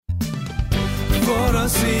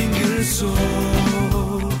single soul,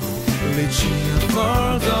 reaching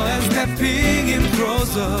further and stepping in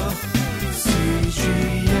closer.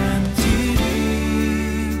 CGNTV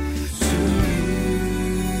to you.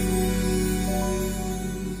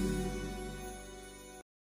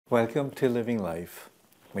 Welcome to Living Life.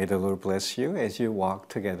 May the Lord bless you as you walk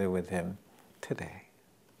together with Him today.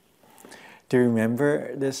 Do you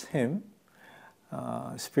remember this hymn,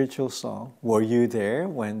 spiritual song, Were You There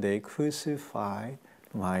When They Crucified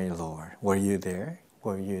My Lord? Were you there?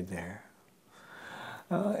 Were you there?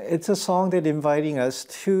 It's a song that inviting us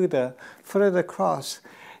to the foot of the cross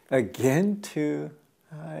again to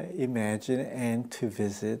imagine and to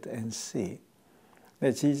visit and see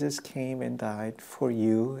that Jesus came and died for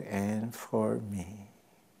you and for me.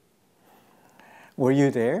 Were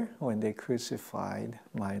you there when they crucified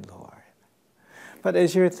my Lord? But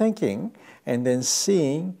as you're thinking and then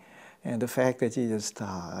seeing and the fact that Jesus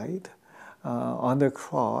died on the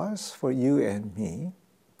cross for you and me,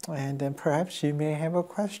 and then perhaps you may have a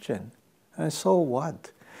question. So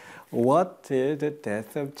what? What did the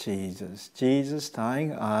death of Jesus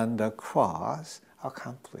dying on the cross,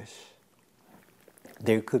 accomplish?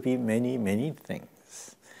 There could be many, many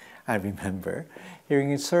things. I remember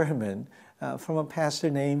hearing a sermon from a pastor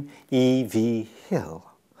named E.V. Hill.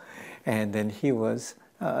 And then he was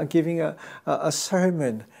giving a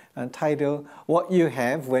sermon entitled, What You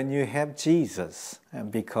Have When You Have Jesus.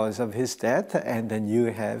 And because of His death, and then you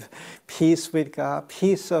have peace with God,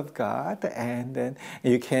 peace of God, and then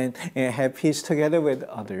you can have peace together with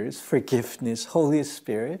others, forgiveness, Holy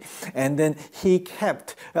Spirit. And then he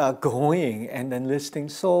kept going and then listing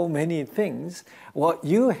so many things. What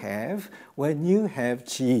you have when you have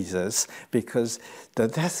Jesus, because the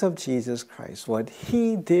death of Jesus Christ, what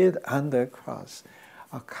He did on the cross,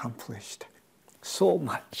 accomplished so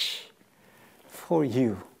much for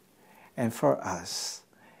you and for us.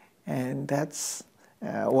 And that's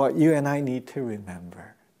what you and I need to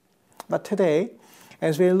remember. But today,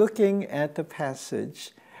 as we're looking at the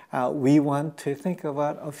passage, we want to think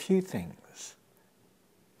about a few things.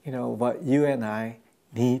 You know, what you and I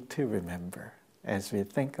need to remember as we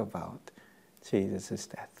think about Jesus'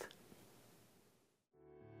 death.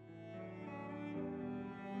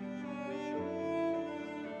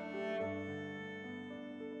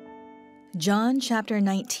 John chapter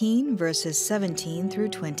 19, verses 17 through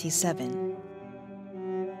 27.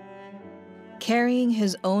 Carrying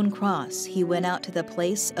his own cross, he went out to the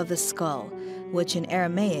place of the skull, which in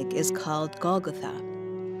Aramaic is called Golgotha.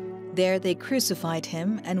 There they crucified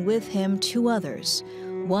him, and with him 2 others,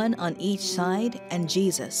 one on each side and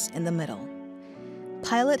Jesus in the middle.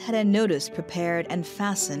 Pilate had a notice prepared and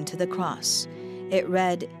fastened to the cross. It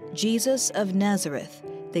read, Jesus of Nazareth,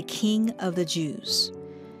 the King of the Jews.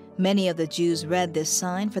 Many of the Jews read this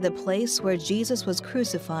sign, for the place where Jesus was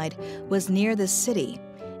crucified was near the city,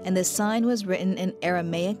 and the sign was written in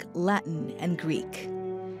Aramaic, Latin, and Greek.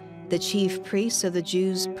 The chief priests of the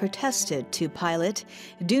Jews protested to Pilate,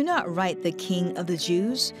 Do not write the King of the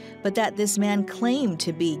Jews, but that this man claimed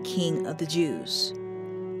to be King of the Jews.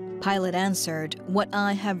 Pilate answered, What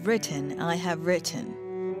I have written, I have written.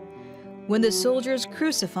 When the soldiers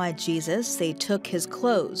crucified Jesus, they took his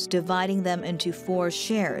clothes, dividing them into 4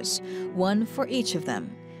 shares, one for each of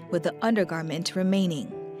them, with the undergarment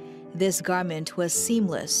remaining. This garment was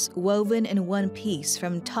seamless, woven in one piece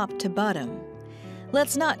from top to bottom.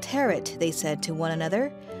 Let's not tear it, they said to one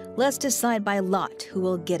another. Let's decide by lot who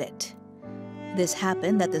will get it. This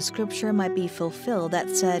happened that the scripture might be fulfilled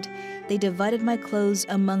that said, They divided my clothes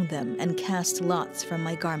among them and cast lots from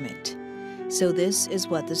my garment. So this is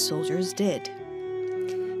what the soldiers did.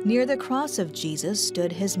 Near the cross of Jesus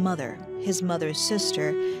stood his mother's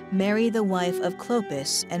sister, Mary the wife of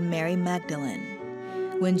Clopas, and Mary Magdalene.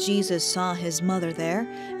 When Jesus saw his mother there,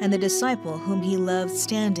 and the disciple whom he loved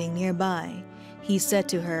standing nearby, he said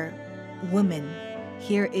to her, Woman,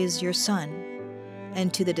 here is your son.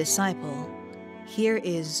 And to the disciple, Here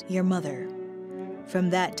is your mother. From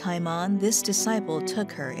that time on, this disciple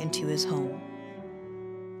took her into his home.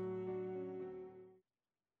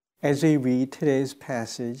 As we read today's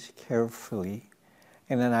passage carefully,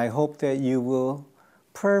 and then I hope that you will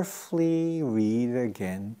prayerfully read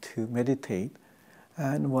again to meditate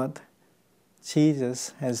on what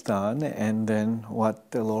Jesus has done and then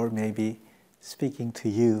what the Lord may be speaking to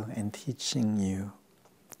you and teaching you.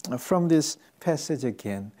 From this passage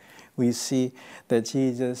again, we see that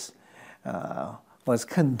Jesus was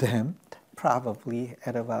condemned probably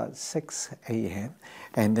at about 6 a.m.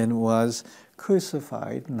 and then was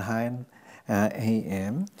crucified 9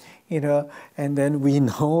 a.m. And then we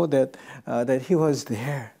know that he was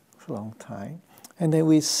there for a long time. And then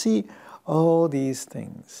we see all these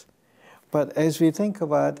things. But as we think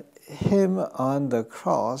about him on the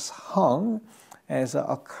cross, hung as an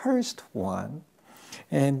accursed one,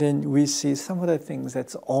 and then we see some of the things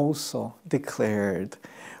that's also declared,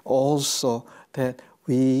 also that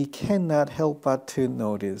we cannot help but to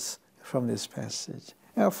notice from this passage.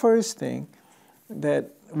 Now, first thing that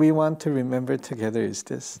we want to remember together is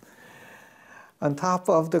this. On top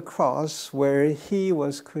of the cross where he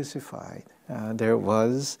was crucified, there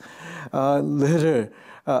was a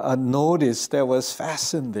notice that was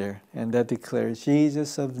fastened there, and that declares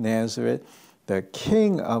Jesus of Nazareth, the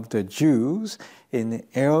King of the Jews, in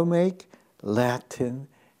Aramaic, Latin,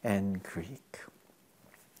 and Greek.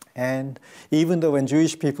 And even though when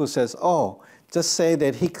Jewish people says, oh, just say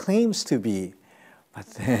that he claims to be, but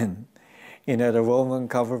then, the Roman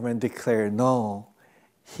government declared, no,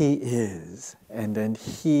 he is. And then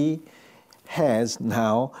he has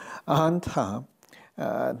now on top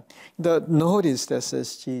the notice that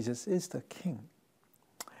says Jesus is the King.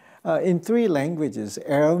 In 3 languages,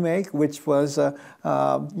 Aramaic, which was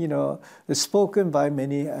spoken by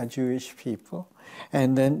many Jewish people,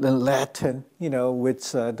 and then the Latin,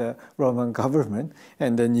 which the Roman government,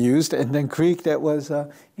 and then used, and then Greek that was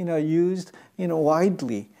used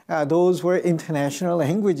widely. Those were international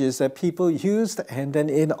languages that people used, and then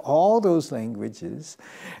in all those languages,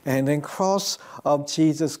 and then cross of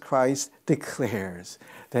Jesus Christ declares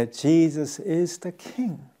that Jesus is the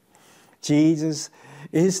King. Jesus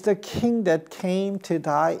is the King that came to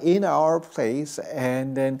die in our place,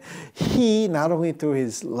 and then he, not only through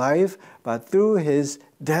his life, but through his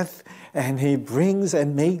death, and he brings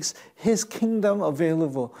and makes his kingdom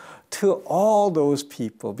available to all those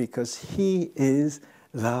people because he is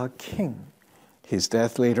the King. His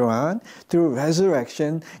death later on, through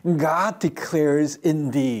resurrection, God declares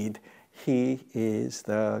indeed he is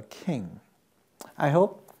the King. I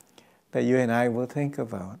hope that you and I will think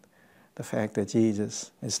about the fact that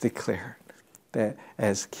Jesus is declared that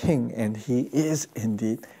as King, and he is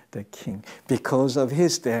indeed the King because of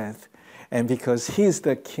his death and because he's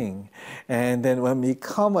the King. And then when we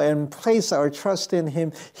come and place our trust in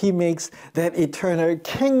him, he makes that eternal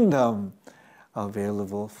kingdom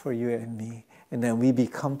available for you and me. And then we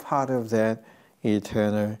become part of that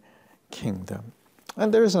eternal kingdom.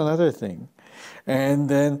 And there's another thing. And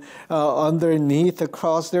then underneath the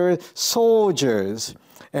cross, there are soldiers.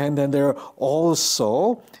 And then there are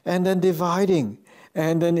also, and then dividing,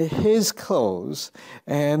 and then his clothes,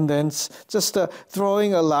 and then just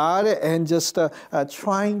throwing a lot and just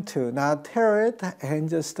trying to not tear it and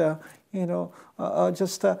just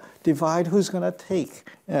divide who's going to take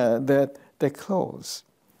the clothes.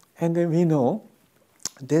 And then we know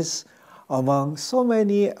this, among so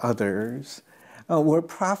many others, were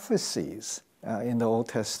prophecies in the Old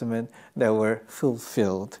Testament that were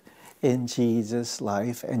fulfilled in Jesus'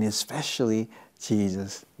 life, and especially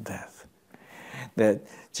Jesus' death. That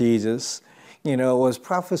Jesus, was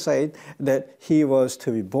prophesied that he was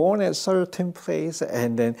to be born at a certain place,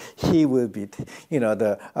 and then he would be,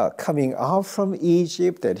 coming out from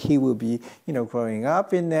Egypt, that he would be, growing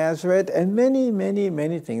up in Nazareth, and many, many,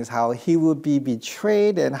 many things, how he would be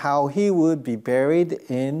betrayed and how he would be buried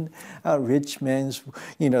in a rich man's,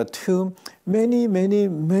 tomb. Many, many,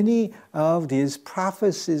 many of these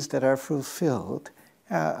prophecies that are fulfilled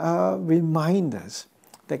remind us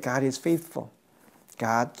that God is faithful.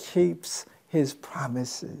 God keeps his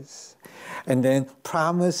promises. And then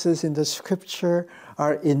promises in the scripture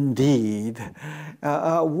are indeed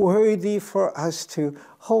worthy for us to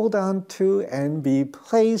hold on to and be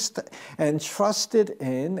placed and trusted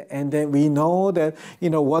in. And then we know that,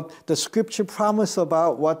 what the scripture promise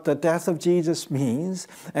about what the death of Jesus means,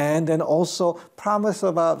 and then also promise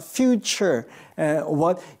about future,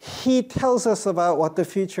 what he tells us about what the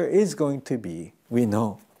future is going to be. We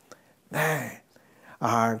know that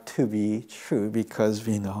are to be true because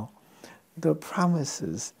we know the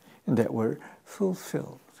promises that were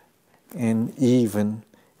fulfilled, and even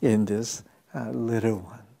in this little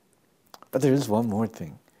one. But there is one more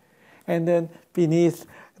thing. And then beneath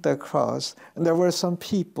the cross, there were some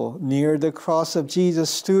people near the cross of Jesus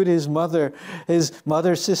stood his mother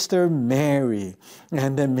sister Mary,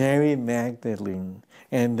 and then Mary Magdalene.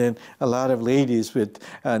 And then a lot of ladies with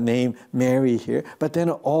name Mary here. But then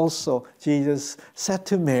also Jesus said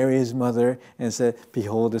to Mary, his mother, and said,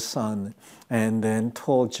 behold the son. And then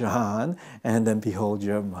told John, and then behold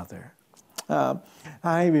your mother.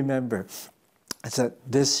 I remember that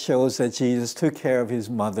this shows that Jesus took care of his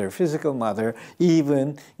mother, physical mother,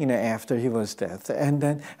 even after he was dead. And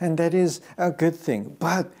that is a good thing.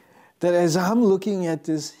 But that as I'm looking at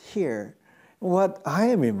this here, what I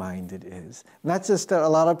am reminded is not just that a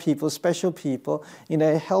lot of people, special people,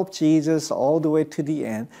 help Jesus all the way to the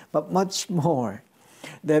end, but much more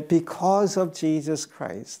that because of Jesus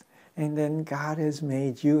Christ, and then God has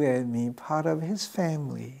made you and me part of His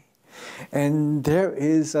family. And there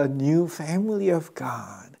is a new family of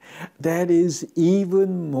God that is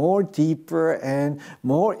even more deeper and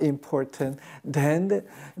more important than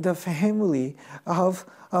the family of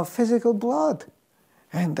physical blood.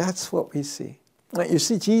 And that's what we see. You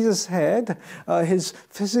see, Jesus had His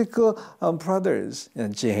physical brothers,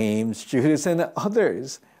 James, Judas, and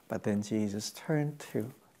others. But then Jesus turned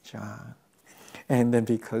to John. And then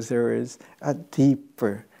because there is a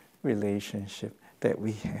deeper relationship that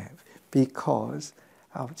we have because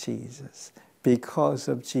of Jesus. Because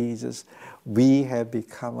of Jesus, we have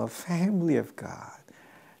become a family of God.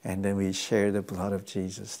 And then we share the blood of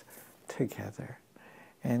Jesus together.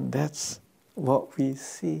 And that's what we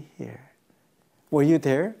see here. Were you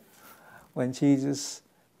there when Jesus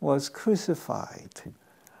was crucified?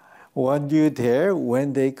 Were you there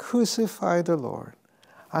when they crucified the Lord?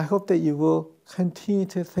 I hope that you will continue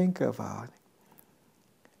to think about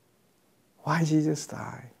why Jesus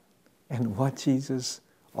died and what Jesus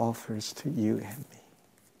offers to you and me.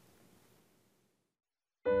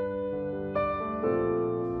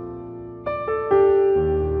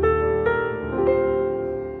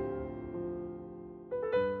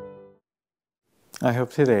 I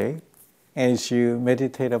hope today, as you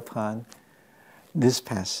meditate upon this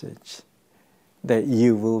passage, that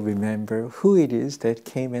you will remember who it is that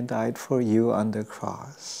came and died for you on the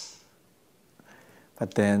cross.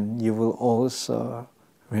 But then you will also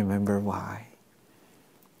remember why.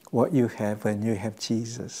 What you have when you have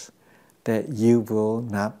Jesus, that you will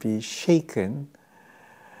not be shaken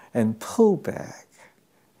and pulled back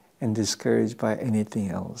and discouraged by anything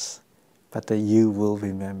else, but that you will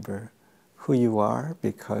remember who you are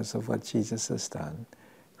because of what Jesus has done,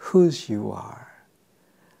 whose you are,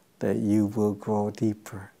 that you will grow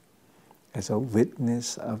deeper as a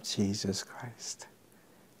witness of Jesus Christ.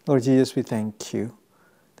 Lord Jesus, we thank you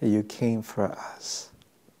that you came for us.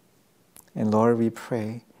 And Lord, we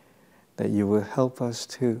pray that you will help us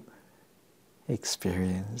to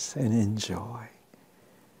experience and enjoy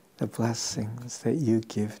the blessings that you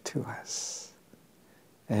give to us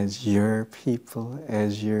as your people,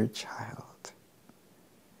 as your child,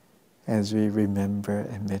 as we remember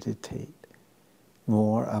and meditate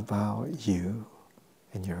more about you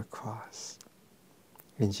and your cross.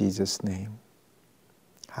 In Jesus' name,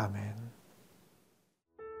 amen.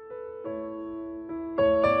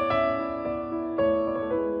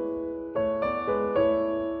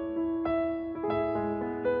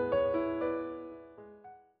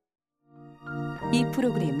 이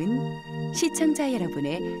프로그램은 시청자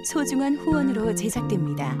여러분의 소중한 후원으로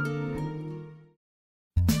제작됩니다.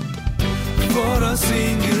 For a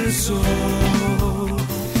single soul,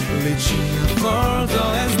 reaching further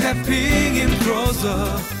and stepping in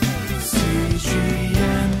closer. See